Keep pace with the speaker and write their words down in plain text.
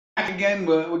again.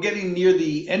 We're getting near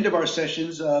the end of our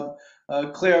sessions.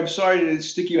 Claire, I'm sorry to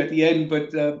stick you at the end,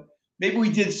 but maybe we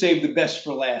did save the best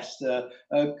for last.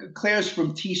 Claire's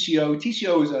from TCO.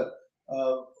 TCO is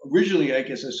originally, I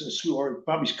guess, or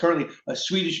probably currently a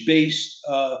Swedish-based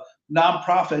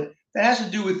nonprofit that has to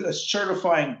do with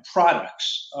certifying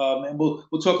products, and we'll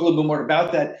talk a little bit more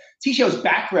about that. TCO's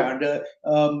background.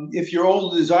 If you're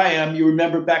old as I am, you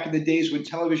remember back in the days when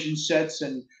television sets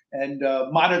and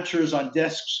monitors on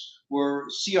desks were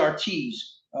CRTs.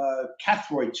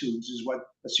 Cathode tubes is what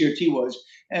a CRT was,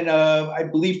 and I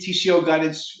believe TCO got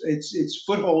its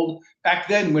foothold back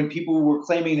then when people were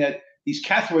claiming that these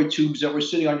cathode tubes that were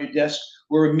sitting on your desk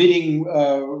were emitting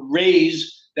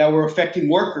rays that were affecting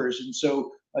workers, and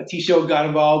so TCO got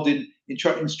involved in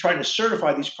trying to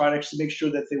certify these products to make sure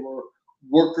that they were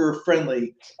worker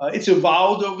friendly. It's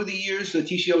evolved over the years. The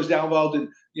TCO is now involved in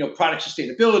product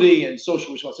sustainability and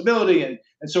social responsibility and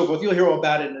so forth. You'll hear all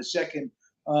about it in a second.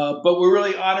 But we're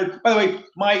really honored. By the way,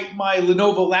 my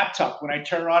Lenovo laptop, when I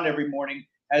turn it on every morning,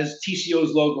 has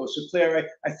TCO's logo. So Claire,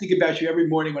 I think about you every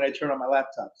morning when I turn on my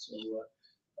laptop. So,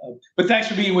 but thanks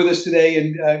for being with us today,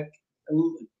 and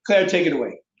Claire, take it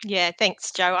away. Yeah,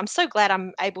 thanks, Joe. I'm so glad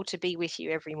I'm able to be with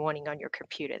you every morning on your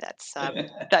computer.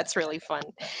 That's really fun.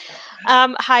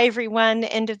 Hi, everyone.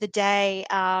 End of the day.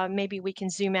 Maybe we can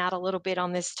zoom out a little bit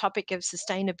on this topic of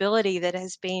sustainability that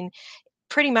has been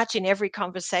pretty much in every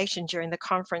conversation during the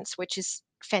conference, which is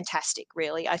fantastic.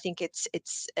 Really, I think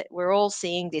we're all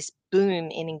seeing this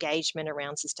boom in engagement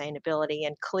around sustainability,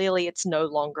 and clearly, it's no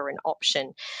longer an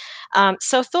option.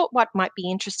 So I thought what might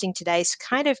be interesting today is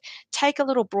kind of take a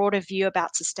little broader view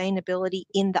about sustainability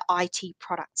in the IT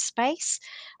product space.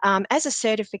 As a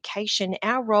certification,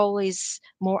 our role is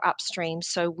more upstream.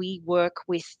 So we work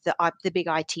with the big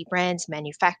IT brands,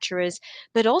 manufacturers,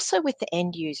 but also with the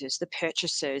end users, the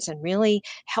purchasers, and really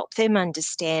help them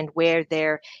understand where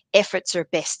their efforts are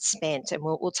best spent. And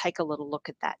we'll take a little look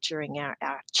at that during our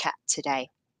chat today.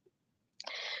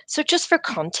 So, just for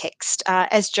context,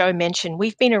 as Joe mentioned,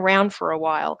 we've been around for a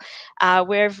while.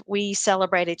 We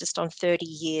celebrated just on 30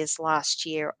 years last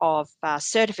year of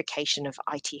certification of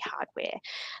IT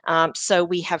hardware. So,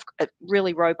 we have a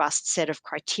really robust set of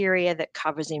criteria that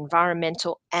covers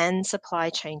environmental and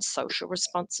supply chain social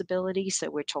responsibility.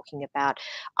 So, we're talking about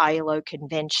ILO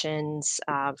conventions,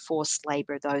 forced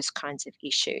labor, those kinds of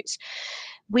issues.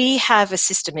 We have a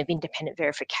system of independent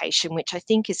verification, which I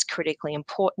think is critically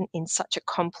important in such a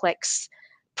complex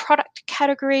product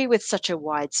category with such a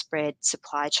widespread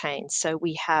supply chain. So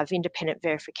we have independent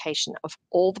verification of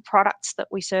all the products that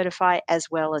we certify as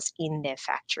well as in their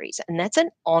factories. And that's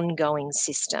an ongoing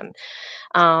system.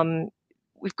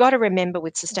 We've got to remember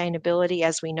with sustainability,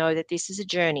 as we know, that this is a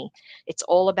journey. It's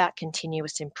all about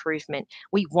continuous improvement.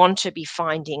 We want to be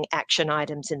finding action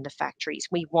items in the factories.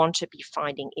 We want to be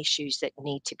finding issues that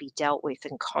need to be dealt with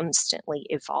and constantly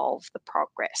evolve the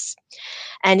progress.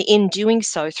 And in doing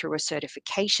so through a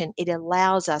certification, it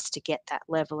allows us to get that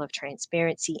level of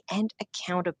transparency and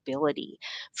accountability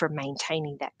for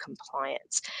maintaining that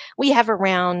compliance. We have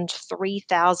around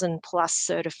 3,000 plus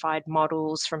certified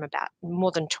models from about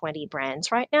more than 20 brands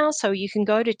right now. So you can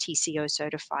go to TCO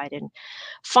Certified and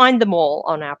find them all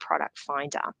on our product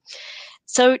finder.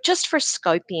 So just for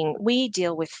scoping, we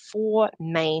deal with four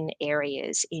main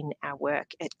areas in our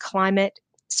work at climate,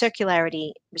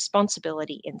 circularity,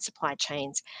 responsibility in supply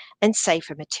chains, and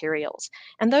safer materials.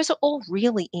 And those are all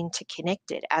really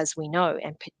interconnected, as we know,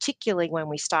 and particularly when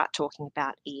we start talking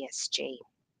about ESG.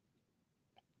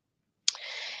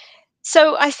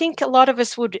 So I think a lot of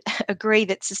us would agree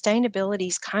that sustainability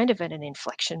is kind of at an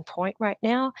inflection point right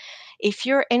now. If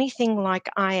you're anything like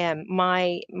I am,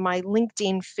 my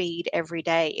LinkedIn feed every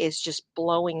day is just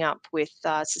blowing up with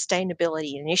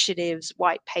sustainability initiatives,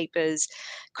 white papers,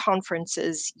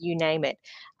 conferences, you name it,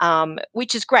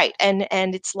 which is great, and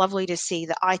it's lovely to see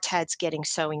the ITAD's getting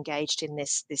so engaged in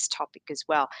this topic as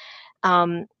well.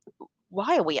 Um,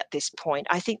 why are we at this point?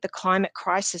 I think the climate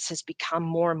crisis has become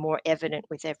more and more evident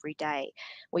with every day.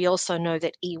 We also know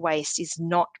that e-waste is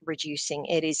not reducing,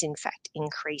 it is in fact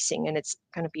increasing, and it's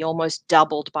going to be almost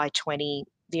doubled by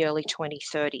the early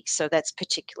 2030s. So that's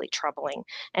particularly troubling.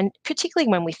 And particularly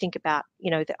when we think about,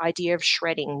 the idea of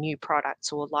shredding new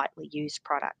products or lightly used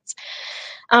products.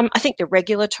 I think the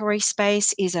regulatory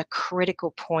space is a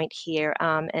critical point here,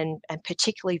 and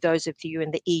particularly those of you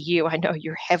in the EU. I know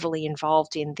you're heavily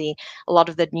involved in a lot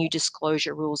of the new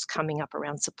disclosure rules coming up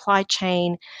around supply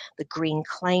chain, the Green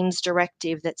Claims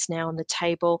Directive that's now on the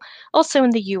table. Also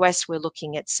in the US, we're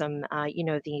looking at some,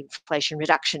 the Inflation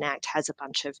Reduction Act has a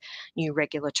bunch of new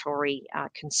regulatory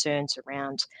concerns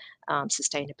around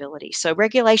sustainability. So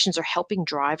regulations are helping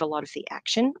drive a lot of the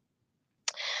action.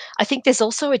 I think there's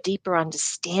also a deeper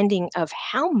understanding of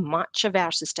how much of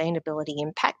our sustainability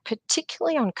impact,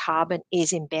 particularly on carbon,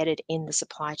 is embedded in the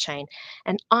supply chain.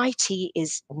 And IT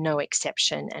is no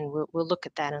exception. And we'll look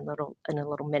at that in a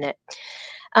little minute.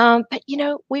 But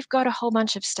we've got a whole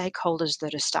bunch of stakeholders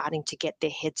that are starting to get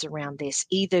their heads around this,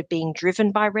 either being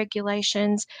driven by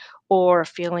regulations or a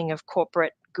feeling of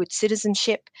corporate good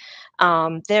citizenship.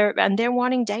 They're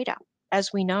wanting data,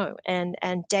 as we know, and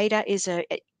data is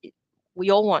we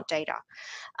all want data.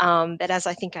 But as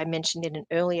I think I mentioned in an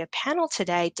earlier panel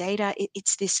today, data,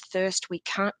 it's this thirst we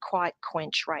can't quite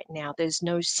quench right now. There's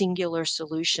no singular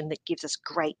solution that gives us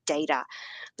great data.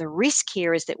 The risk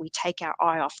here is that we take our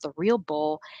eye off the real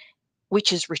ball,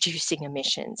 which is reducing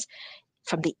emissions.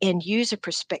 From the end user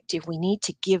perspective, we need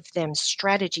to give them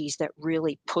strategies that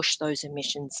really push those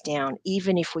emissions down,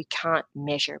 even if we can't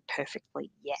measure perfectly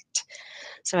yet.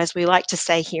 So, as we like to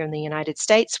say here in the United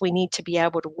States, we need to be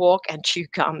able to walk and chew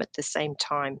gum at the same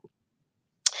time.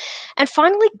 And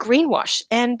finally, greenwash.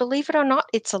 And believe it or not,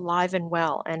 it's alive and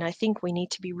well. And I think we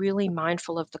need to be really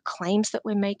mindful of the claims that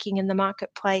we're making in the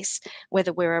marketplace,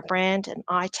 whether we're a brand, an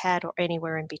ITAD, or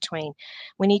anywhere in between.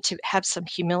 We need to have some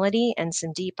humility and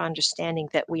some deep understanding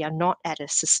that we are not at a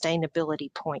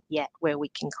sustainability point yet where we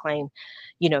can claim,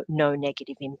 no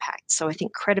negative impact. So I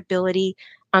think credibility,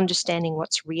 understanding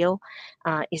what's real,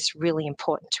 is really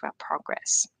important to our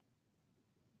progress.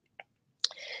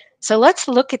 So let's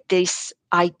look at this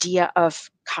idea of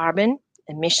carbon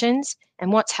emissions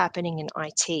and what's happening in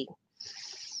IT.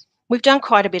 We've done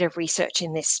quite a bit of research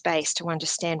in this space to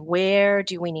understand where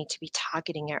do we need to be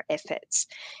targeting our efforts.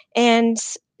 And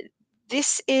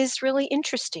this is really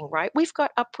interesting, right? We've got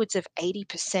upwards of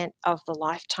 80% of the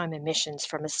lifetime emissions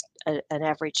from an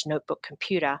average notebook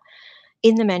computer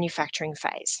in the manufacturing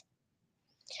phase.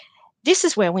 This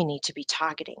is where we need to be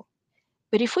targeting.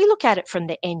 But if we look at it from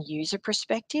the end user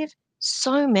perspective,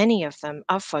 so many of them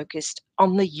are focused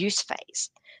on the use phase,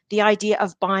 the idea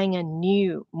of buying a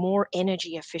new, more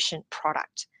energy efficient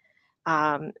product.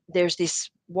 There's this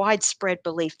widespread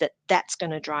belief that that's going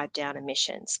to drive down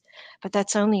emissions, but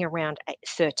that's only around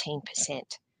 13%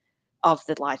 of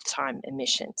the lifetime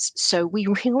emissions. So we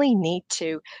really need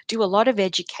to do a lot of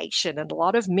education and a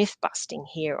lot of myth busting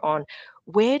here on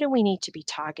where do we need to be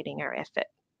targeting our effort.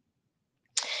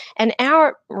 And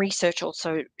our research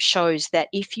also shows that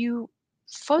if you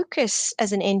focus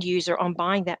as an end user on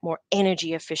buying that more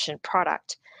energy efficient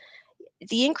product,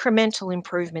 the incremental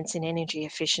improvements in energy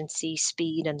efficiency,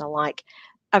 speed, and the like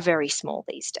are very small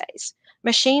these days.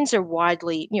 Machines are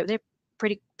widely, they're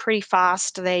pretty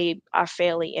fast. They are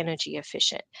fairly energy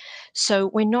efficient. So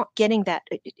we're not getting that.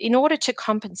 In order to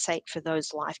compensate for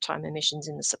those lifetime emissions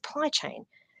in the supply chain,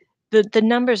 the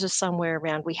numbers are somewhere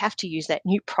around, we have to use that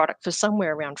new product for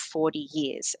somewhere around 40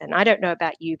 years. And I don't know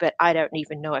about you, but I don't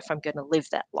even know if I'm going to live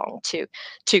that long to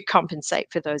compensate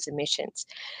for those emissions.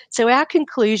 So our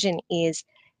conclusion is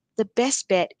the best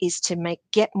bet is to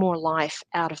get more life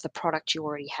out of the product you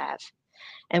already have.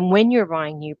 And when you're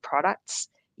buying new products,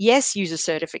 yes, use a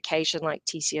certification like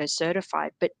TCO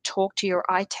certified, but talk to your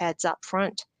ITADs up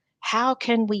front. How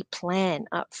can we plan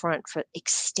up front for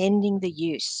extending the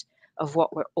use of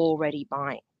what we're already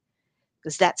buying?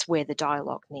 Because that's where the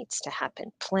dialogue needs to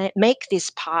happen. Make this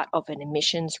part of an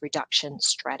emissions reduction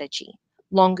strategy.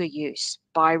 Longer use,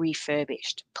 buy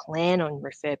refurbished, plan on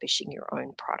refurbishing your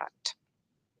own product.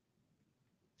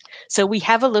 So we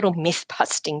have a little myth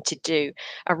busting to do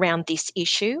around this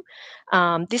issue.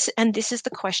 This is the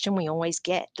question we always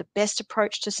get. The best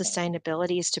approach to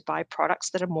sustainability is to buy products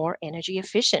that are more energy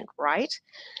efficient, right?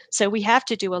 So we have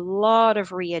to do a lot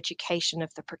of re-education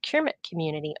of the procurement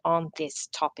community on this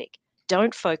topic.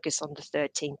 Don't focus on the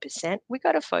 13%. We've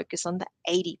got to focus on the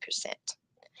 80%.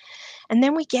 And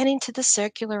then we get into the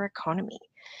circular economy.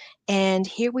 And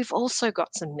here we've also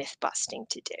got some myth busting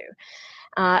to do.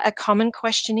 A common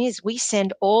question is, we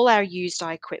send all our used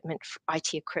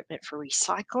IT equipment for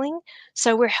recycling,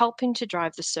 so we're helping to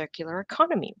drive the circular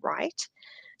economy, right?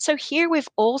 So here we've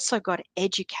also got to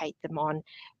educate them on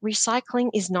recycling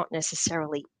is not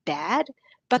necessarily bad,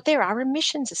 but there are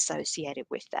emissions associated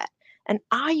with that. And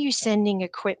are you sending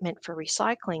equipment for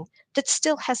recycling that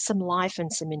still has some life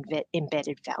and some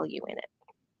embedded value in it?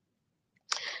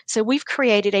 So we've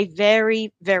created a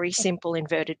very, very simple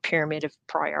inverted pyramid of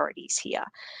priorities here.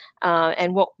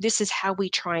 And this is how we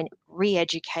try and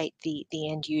re-educate the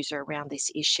end user around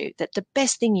this issue, that the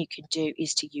best thing you can do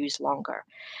is to use longer.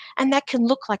 And that can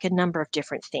look like a number of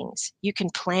different things. You can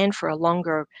plan for a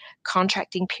longer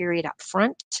contracting period up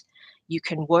front. You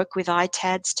can work with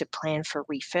ITADs to plan for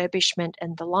refurbishment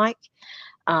and the like.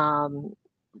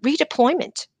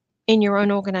 Redeployment. in your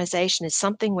own organization is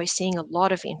something we're seeing a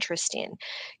lot of interest in.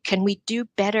 Can we do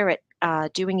better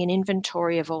at doing an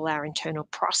inventory of all our internal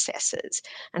processes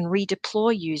and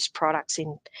redeploy used products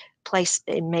in place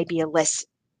in maybe a less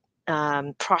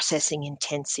processing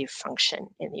intensive function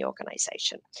in the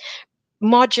organization?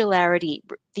 Modularity,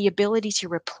 the ability to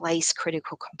replace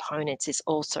critical components, is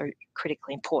also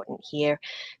critically important here.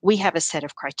 We have a set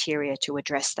of criteria to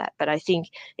address that, but I think,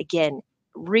 again,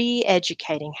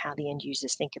 re-educating how the end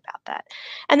users think about that.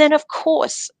 And then, of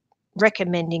course,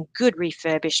 recommending good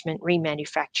refurbishment,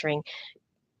 remanufacturing,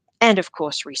 and of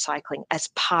course, recycling as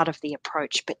part of the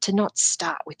approach, but to not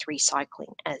start with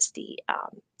recycling as the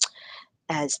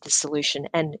solution.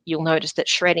 And you'll notice that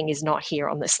shredding is not here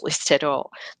on this list at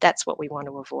all. That's what we want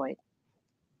to avoid.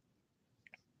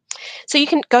 So you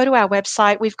can go to our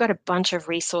website. We've got a bunch of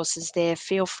resources there.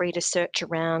 Feel free to search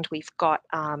around. We've got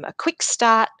a quick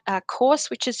start course,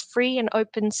 which is free and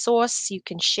open source. You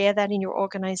can share that in your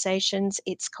organizations.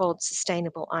 It's called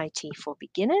Sustainable IT for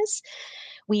Beginners.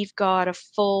 We've got a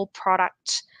full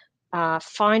product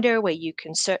finder where you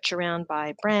can search around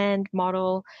by brand,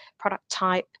 model, product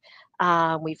type.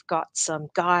 We've got some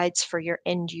guides for your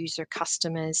end user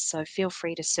customers, so feel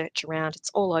free to search around.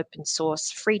 It's all open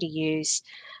source, free to use,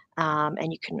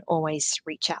 and you can always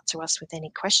reach out to us with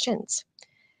any questions.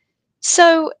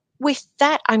 So with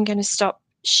that, I'm going to stop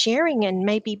sharing and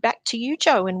maybe back to you,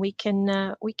 Joe, and we can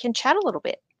chat a little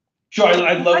bit. Sure,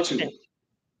 I'd love to.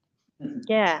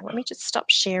 Yeah, let me just stop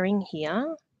sharing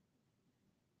here.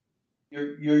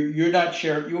 You're not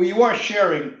sharing. You are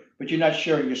sharing, but you're not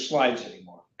sharing your slides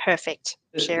anymore. Perfect.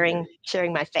 Sharing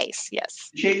my face. Yes.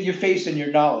 Your face and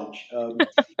your knowledge,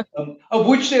 of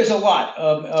which there's a lot.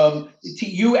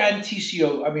 You and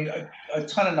TCO. I mean, a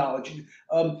ton of knowledge.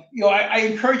 I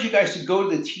encourage you guys to go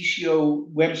to the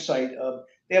TCO website.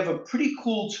 They have a pretty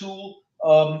cool tool.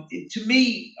 To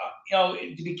me,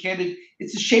 to be candid,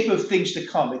 it's the shape of things to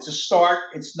come. It's a start.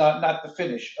 It's not the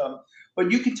finish. But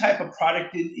you can type a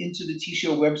product into the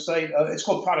TCO website. It's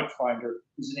called Product Finder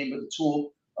is the name of the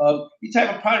tool. You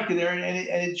type a product in there, and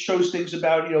it shows things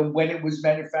about when it was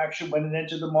manufactured, when it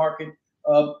entered the market,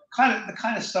 the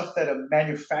kind of stuff that a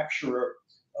manufacturer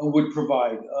would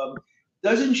provide.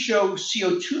 Doesn't show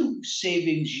CO2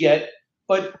 savings yet,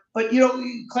 but Claire,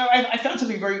 I found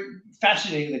something very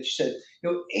fascinating that you said.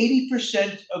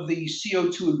 80% of the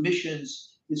CO2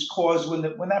 emissions is caused when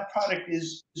that product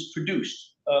is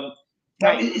produced.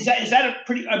 Now, is that a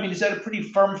pretty? I mean, is that a pretty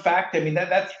firm fact? I mean,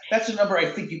 that's a number I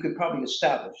think you could probably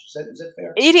establish. Is that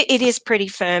fair? It is pretty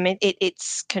firm.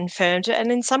 It's confirmed,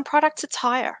 and in some products it's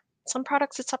higher. Some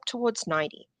products it's up towards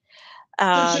 90.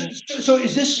 So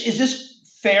is this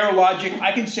fair logic?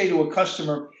 I can say to a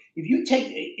customer, if you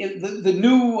take the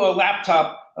new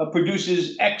laptop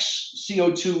produces X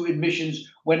CO2 emissions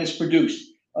when it's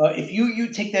produced. If you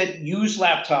take that used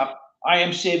laptop, I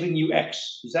am saving you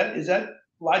X. Is that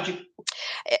logic?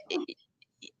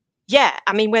 Yeah,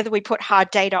 I mean, whether we put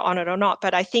hard data on it or not,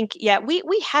 but I think, yeah, we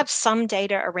have some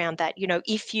data around that.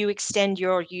 If you extend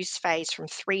your use phase from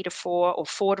 3 to 4 or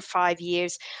 4 to 5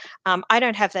 years, I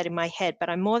don't have that in my head, but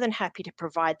I'm more than happy to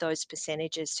provide those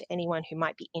percentages to anyone who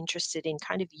might be interested in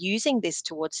kind of using this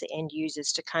towards the end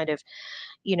users to kind of,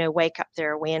 wake up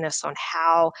their awareness on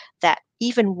how that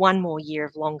even one more year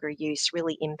of longer use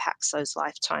really impacts those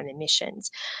lifetime emissions.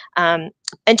 And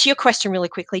to your question really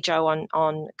quickly, Joe,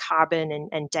 on carbon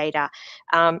and data,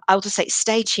 I'll just say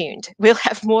stay tuned. We'll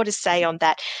have more to say on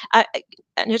that.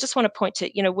 And I just want to point to,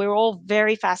 we're all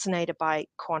very fascinated by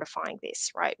quantifying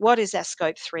this, right? What is our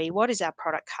scope 3? What is our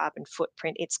product carbon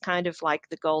footprint? It's kind of like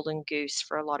the golden goose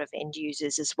for a lot of end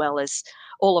users, as well as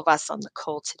all of us on the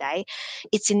call today.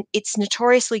 It's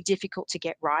notoriously difficult to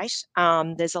get right.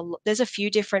 There's a few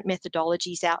different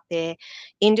methodologies out there.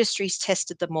 Industry's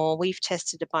tested them all. We've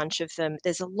tested a bunch of them.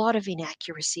 There's a lot of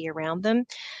inaccuracy around them.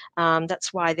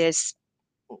 That's why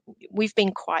we've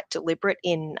been quite deliberate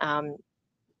in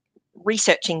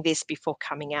researching this before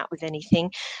coming out with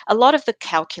anything. A lot of the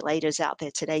calculators out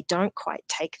there today don't quite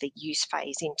take the use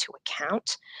phase into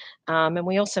account. And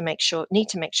we also need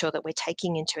to make sure that we're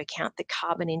taking into account the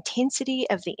carbon intensity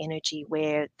of the energy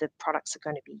where the products are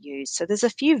going to be used. So there's a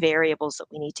few variables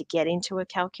that we need to get into a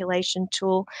calculation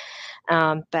tool,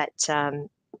 but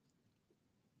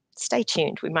stay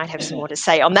tuned. We might have some more to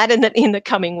say on that in the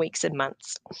coming weeks and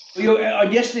months.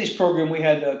 On yesterday's program, we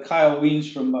had Kyle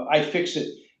Wiens from iFixit,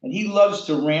 and he loves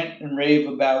to rant and rave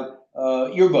about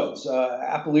earbuds,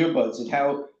 Apple earbuds, and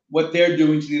how what they're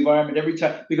doing to the environment every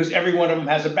time, because every one of them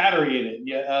has a battery in it.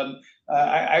 Yeah,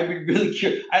 I'd be really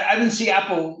curious. I didn't see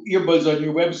Apple earbuds on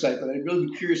your website, but I'd really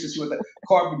be curious to see what the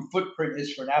carbon footprint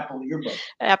is for an Apple earbud.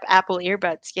 Apple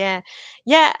earbuds, yeah,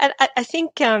 yeah. I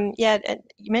think, yeah.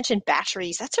 You mentioned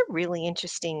batteries. That's a really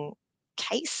interesting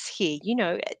case here.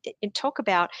 And talk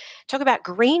about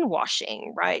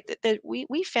greenwashing, right? That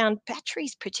we found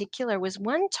batteries, particular, was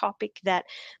one topic that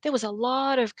there was a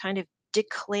lot of kind of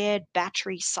declared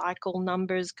battery cycle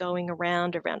numbers going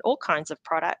around all kinds of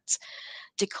products,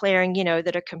 declaring,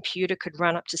 that a computer could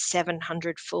run up to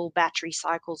 700 full battery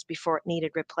cycles before it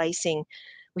needed replacing.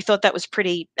 We thought that was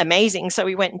pretty amazing, so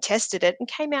we went and tested it and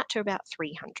came out to about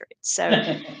 300. So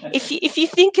if you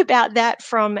think about that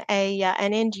from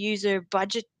an end user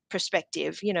budget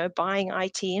perspective, buying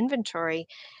IT inventory,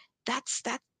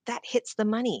 that hits the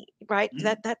money, right?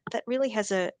 That really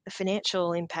has a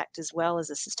financial impact as well as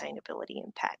a sustainability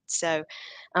impact. So,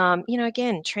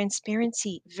 again,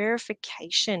 transparency,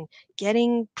 verification,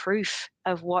 getting proof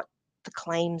of what the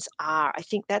claims are. I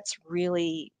think that's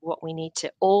really what we need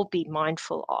to all be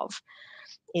mindful of,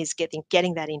 is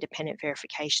getting that independent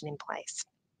verification in place.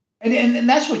 And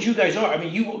that's what you guys are. I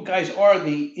mean, you guys are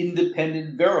the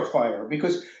independent verifier,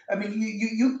 because I mean,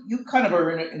 you kind of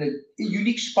are in a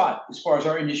unique spot as far as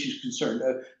our industry is concerned.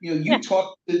 Yeah. You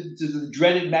talk to the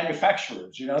dreaded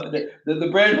manufacturers, the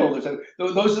brand holders.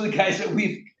 Those are the guys that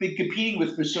we've been competing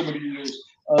with for so many years.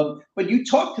 But you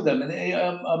talk to them, and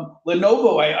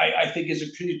Lenovo, I think,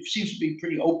 seems to be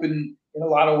pretty open in a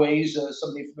lot of ways. Some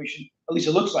of the information, at least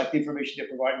it looks like the information they're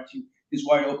providing to you, is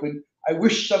wide open. I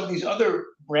wish some of these other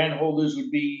brand holders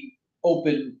would be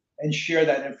open and share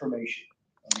that information.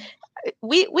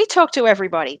 We talk to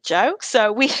everybody, Joe.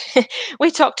 So we we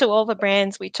talk to all the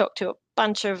brands. We talk to a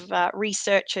bunch of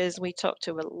researchers. We talk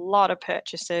to a lot of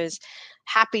purchasers.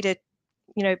 Happy to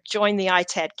join the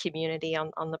ITAD community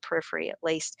on the periphery, at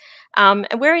least. And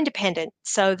we're independent,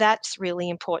 so that's really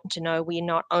important to know. We're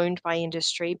not owned by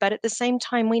industry, but at the same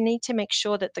time, we need to make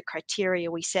sure that the criteria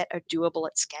we set are doable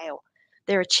at scale.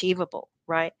 They're achievable,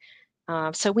 right?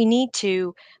 So we need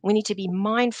to be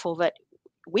mindful that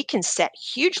we can set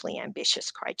hugely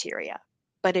ambitious criteria,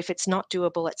 but if it's not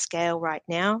doable at scale right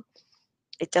now,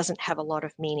 it doesn't have a lot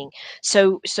of meaning.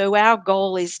 So our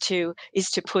goal is to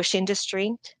push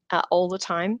industry all the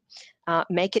time,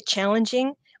 make it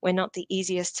challenging. We're not the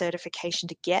easiest certification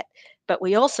to get, but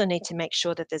we also need to make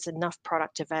sure that there's enough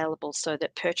product available so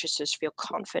that purchasers feel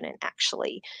confident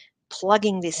actually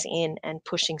plugging this in and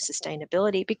pushing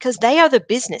sustainability, because they are the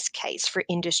business case for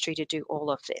industry to do all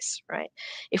of this, right?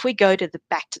 If we go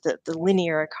back to the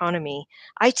linear economy,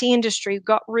 IT industry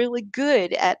got really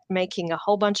good at making a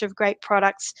whole bunch of great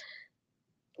products,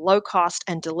 low cost,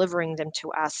 and delivering them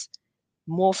to us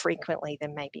more frequently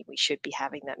than maybe we should be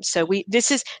having them. So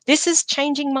this is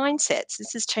changing mindsets.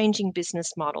 This is changing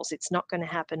business models. It's not going to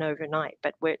happen overnight,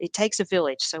 but it takes a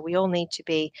village. So we all need to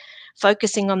be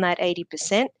focusing on that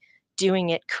 80%, doing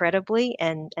it credibly,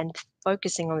 and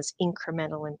focusing on this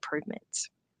incremental improvements.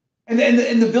 And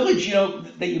the village,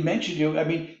 that you mentioned, I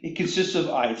mean, it consists of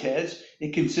ITADs,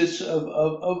 it consists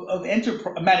of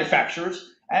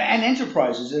manufacturers and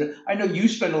enterprises. And I know you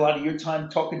spend a lot of your time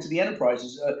talking to the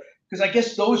enterprises, because I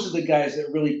guess those are the guys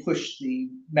that really push the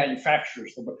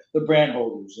manufacturers, the brand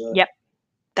holders. Yep,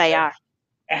 they are.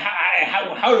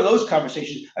 How are those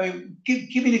conversations? I mean,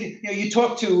 give me you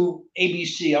talk to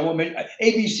ABC. I won't mention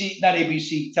ABC, not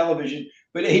ABC television,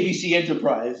 but ABC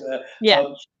Enterprise. Yeah.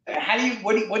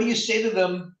 What do you say to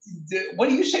them? What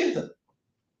do you say to them?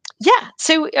 Yeah,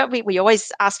 so we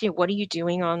always ask you, what are you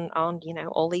doing on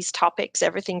all these topics,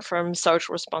 everything from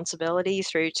social responsibility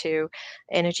through to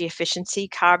energy efficiency,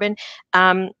 carbon.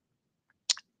 Um,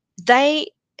 they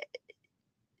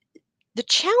The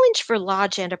challenge for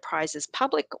large enterprises,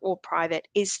 public or private,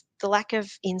 is the lack of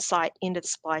insight into the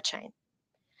supply chain.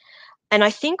 And I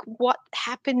think what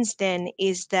happens then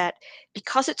is that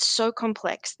because it's so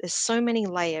complex, there's so many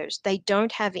layers, they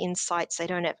don't have insights, they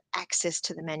don't have access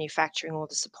to the manufacturing or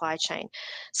the supply chain.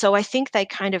 So I think they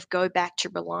kind of go back to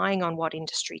relying on what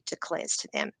industry declares to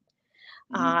them.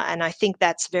 And I think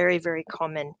that's very, very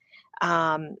common.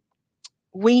 Um,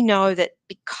 we know that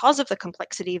because of the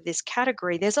complexity of this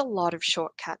category, there's a lot of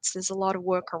shortcuts, there's a lot of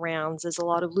workarounds, there's a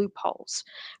lot of loopholes,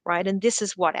 right? And this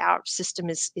is what our system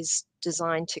is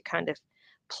designed to kind of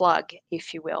plug,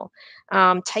 if you will.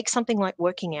 Take something like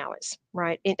working hours,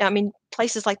 right? I mean,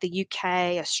 places like the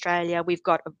UK, Australia, we've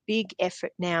got a big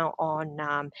effort now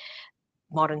on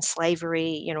modern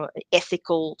slavery,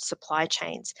 ethical supply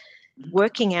chains. Mhm.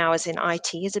 Working hours in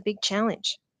IT is a big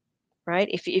challenge. right?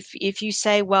 If you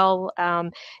say, well,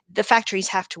 the factories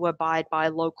have to abide by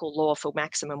local law for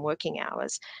maximum working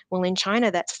hours, well, in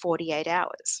China that's 48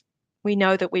 hours. We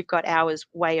know that we've got hours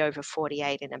way over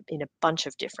 48 in a bunch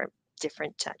of different In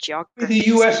the geographies.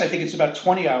 U.S., I think it's about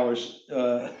 20 hours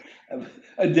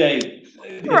a day.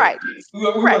 Right, We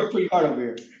right. work pretty hard over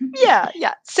here. Yeah,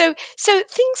 yeah. So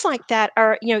things like that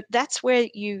are, that's where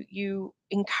you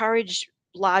encourage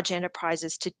large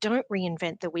enterprises to don't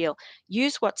reinvent the wheel.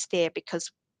 Use what's there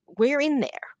because we're in there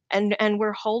and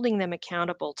we're holding them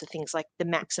accountable to things like the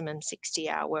maximum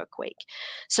 60-hour work week.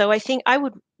 So I think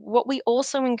what we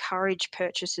also encourage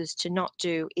purchasers to not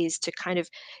do is to kind of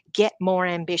get more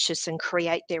ambitious and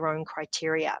create their own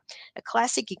criteria. A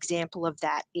classic example of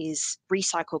that is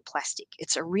recycled plastic.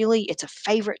 It's a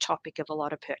favorite topic of a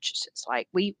lot of purchasers. Like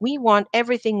we want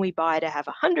everything we buy to have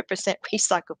 100%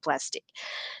 recycled plastic,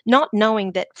 not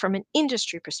knowing that from an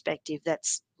industry perspective,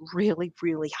 that's really,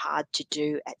 really hard to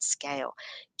do at scale.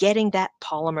 Getting that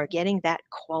polymer, getting that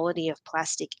quality of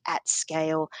plastic at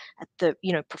scale, at the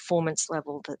performance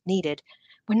level that needed,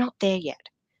 we're not there yet.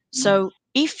 Mhm. So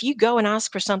if you go and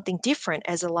ask for something different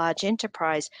as a large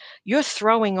enterprise, you're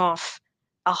throwing off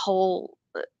a whole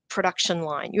production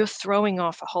line. You're throwing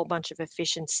off a whole bunch of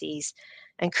efficiencies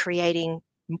and creating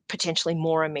potentially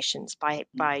more emissions by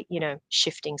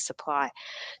shifting supply.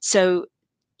 So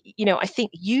I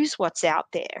think use what's out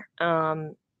there.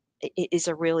 Is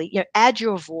a really add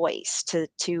your voice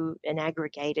to an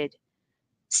aggregated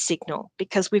signal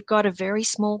because we've got a very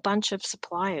small bunch of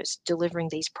suppliers delivering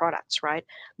these products, right?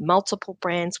 Multiple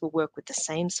brands will work with the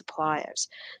same suppliers.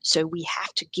 So we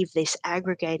have to give this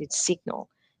aggregated signal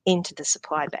into the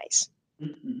supply base.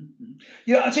 Mhm, mhm.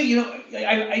 Yeah, I'll tell you,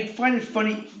 I find it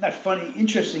funny, not funny,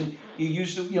 interesting. You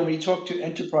use when you talk to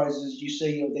enterprises, you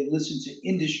say, they listen to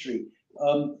industry.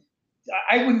 Um,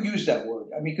 I wouldn't use that word.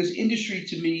 I mean, because industry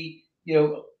to me,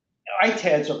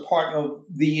 ITADs are part of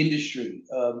the industry.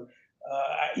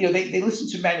 They listen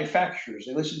to manufacturers,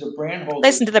 they listen to brand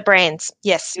Listen to holders. the brands.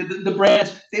 Yes. The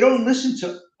brands, they don't listen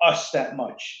to us that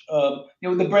much.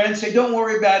 The brands say, "Don't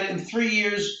worry about it. In 3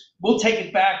 years, we'll take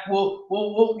it back.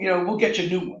 We'll get you a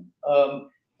new one."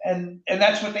 And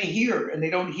that's what they hear, and they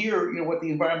don't hear, what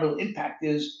the environmental impact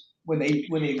is when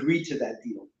they agree to that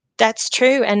deal. That's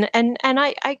true, and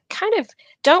I kind of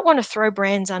don't want to throw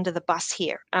brands under the bus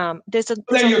here. But There's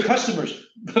they're a your customers.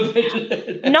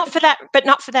 Not for that, but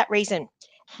not for that reason.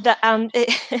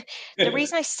 The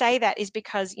reason I say that is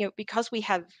because because we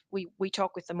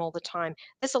talk with them all the time.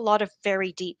 There's a lot of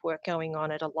very deep work going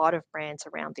on at a lot of brands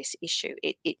around this issue.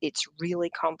 It's really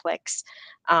complex,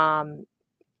 um,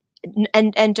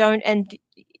 and don't and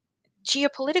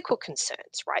geopolitical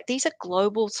concerns, right? These are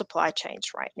global supply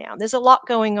chains right now. There's a lot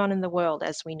going on in the world,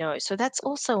 as we know. So that's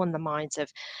also on the minds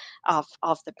of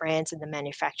the brands and the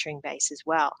manufacturing base as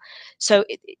well. So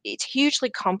it's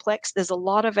hugely complex. There's a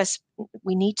lot of us.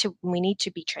 We need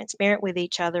to be transparent with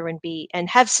each other and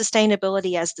have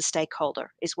sustainability as the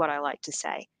stakeholder is what I like to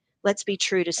say. Let's be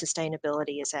true to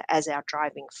sustainability as our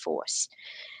driving force.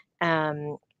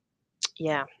 Um,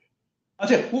 yeah. I'll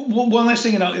tell you one last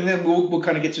thing, and then we'll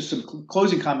kind of get to some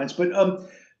closing comments. But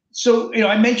so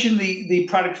I mentioned the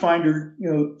product finder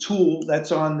tool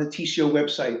that's on the TCO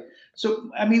website. So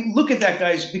I mean, look at that,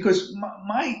 guys, because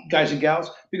my guys and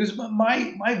gals, because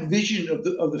my vision of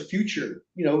the future,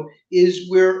 is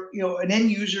where an end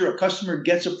user, a customer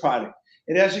gets a product.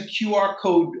 It has a QR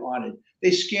code on it. They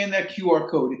scan that QR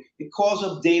code. It calls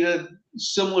up data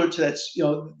similar to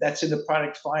that's in the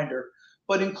product finder.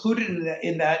 But included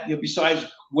in that, besides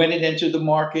when it entered the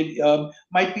market,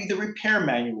 might be the repair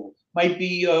manual, might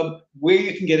be where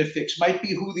you can get it fixed, might be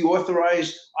who the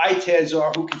authorized ITADs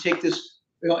are who can take this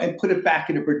and put it back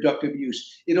into productive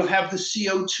use. It'll have the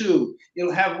CO2.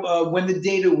 It'll have when the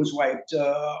data was wiped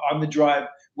on the drive,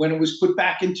 when it was put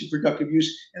back into productive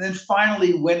use, and then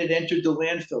finally when it entered the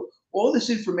landfill. All this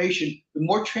information, the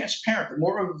more transparent, the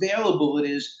more available it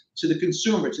is to the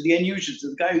consumer, to the end user, to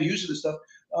the guy who uses the stuff,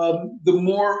 the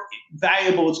more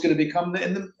valuable it's going to become,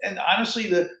 and honestly,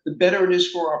 the better it is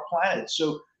for our planet.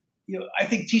 So, I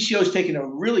think TCO has taken a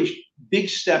really big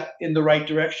step in the right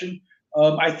direction.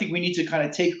 I think we need to kind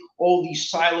of take all these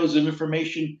silos of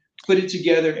information, put it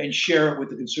together, and share it with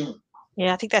the consumer.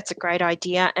 Yeah, I think that's a great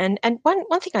idea. And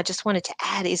one thing I just wanted to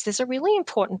add is there's a really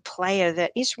important player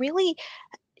that is really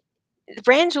the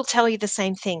brands will tell you the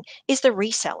same thing, is the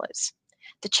resellers.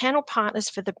 The channel partners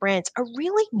for the brands are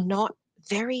really not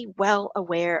very well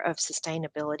aware of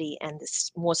sustainability and the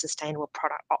more sustainable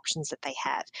product options that they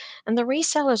have. And the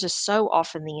resellers are so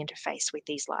often the interface with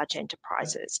these large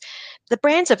enterprises. The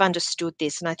brands have understood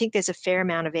this, and I think there's a fair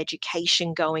amount of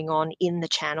education going on in the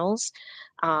channels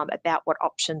about what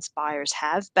options buyers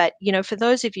have. But for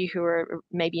those of you who are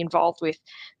maybe involved with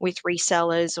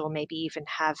resellers, or maybe even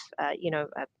have a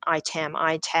ITAM,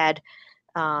 ITAD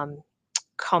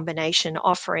combination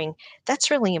offering,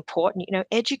 that's really important.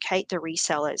 Educate the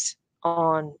resellers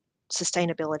on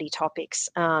sustainability topics.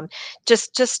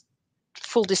 Just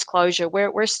full disclosure,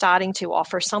 we're starting to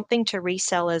offer something to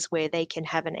resellers where they can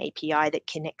have an API that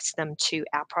connects them to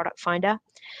our product finder,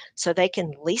 so they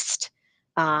can list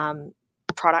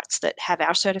products that have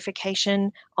our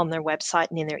certification on their website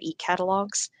and in their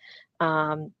e-catalogs.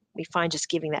 We find just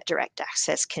giving that direct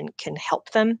access can help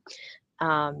them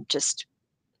just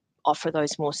offer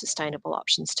those more sustainable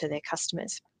options to their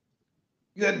customers.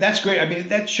 Yeah, that's great. I mean,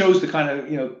 that shows the kind of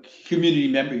community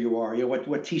member you are. What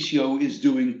TCO is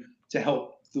doing to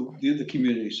help the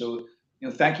community. So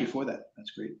thank you for that.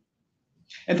 That's great,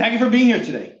 and thank you for being here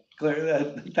today,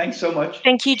 Claire. Thanks so much.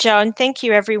 Thank you, John. Thank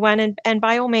you, everyone. And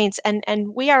by all means, and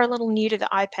we are a little new to the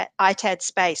ITAD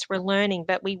space. We're learning,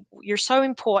 but you're so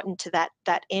important to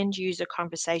that end user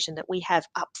conversation that we have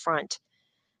up front.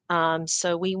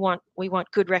 So we want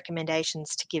good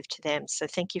recommendations to give to them. So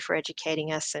thank you for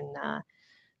educating us and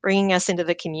bringing us into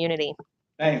the community.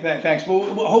 Thanks.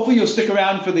 Well, hopefully you'll stick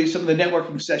around for some of the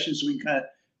networking sessions, so we can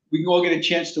all get a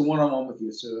chance to one-on-one with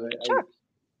you. So sure.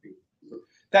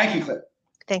 Thank you, Claire.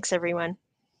 Thanks, everyone.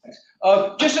 Thanks.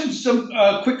 Just some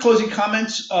quick closing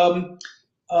comments.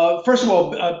 First of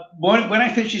all, when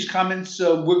I finish these comments,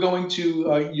 we're going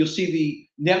to you'll see the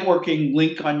networking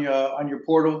link on your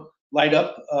portal light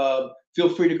up. Feel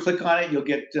free to click on it. You'll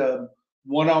get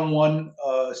one-on-one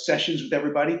sessions with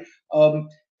everybody. The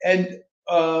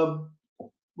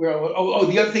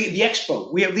other thing, the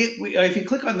expo. We have if you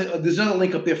click on there's another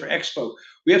link up there for expo.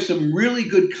 We have some really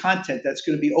good content that's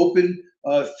going to be open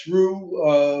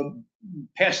through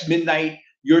past midnight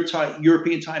your time,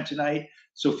 European time tonight.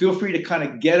 So feel free to kind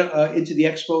of get into the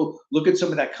expo, look at some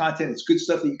of that content. It's good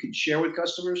stuff that you can share with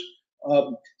customers.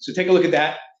 So take a look at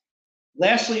that.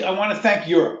 Lastly, I want to thank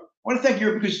Europe. I want to thank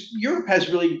Europe because Europe has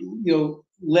really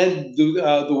led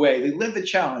the way. They led the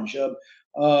challenge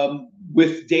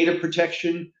with data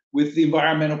protection, with the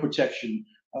environmental protection.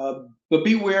 But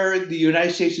beware, the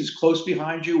United States is close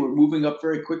behind you. We're moving up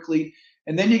very quickly.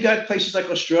 And then you got places like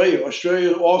Australia.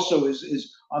 Australia also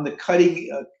is on the cutting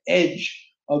edge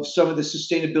of some of the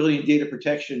sustainability and data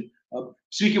protection.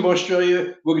 Speaking of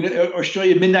Australia,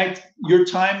 Australia midnight your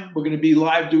time. We're going to be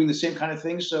live doing the same kind of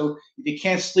thing. So if you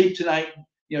can't sleep tonight,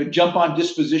 jump on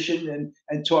disposITion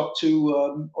and talk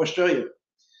to Australia.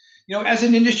 As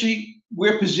an industry,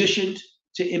 we're positioned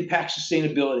to impact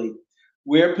sustainability.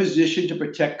 We're positioned to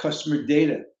protect customer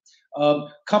data.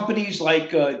 Companies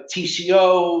like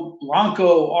TCO,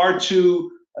 Blanco, R2,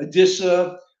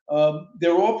 Adissa,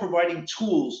 they're all providing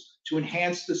tools to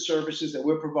enhance the services that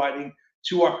we're providing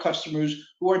to our customers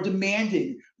who are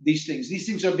demanding these things. These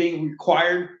things are being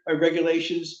required by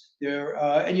regulations.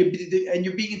 And you're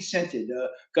being incented.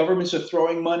 Governments are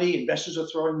throwing money, investors are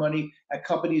throwing money at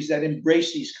companies that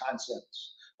embrace these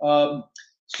concepts.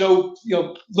 So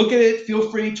look at it. Feel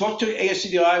free. Talk to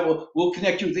ASCDI. We'll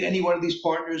connect you with any one of these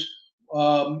partners.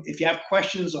 If you have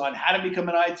questions on how to become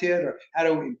an ITAD or how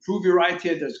to improve your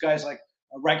ITAD, there's guys like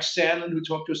Reich Sandlin who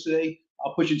talked to us today.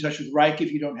 I'll put you in touch with Reich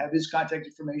if you don't have his contact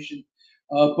information.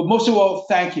 But most of all,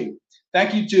 thank you.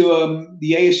 Thank you to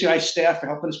the ASCDI staff for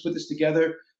helping us put this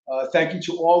together. Thank you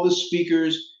to all the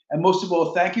speakers. And most of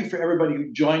all, thank you for everybody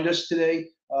who joined us today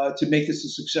to make this a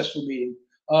successful meeting.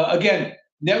 Again,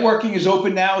 networking is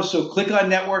open now, so click on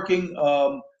networking.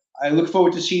 I look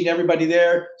forward to seeing everybody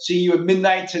there. Seeing you at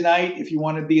midnight tonight if you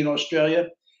want to be in Australia.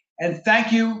 And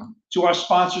thank you to our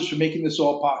sponsors for making this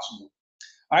all possible.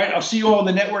 All right, I'll see you all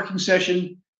in the networking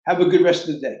session. Have a good rest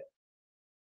of the day.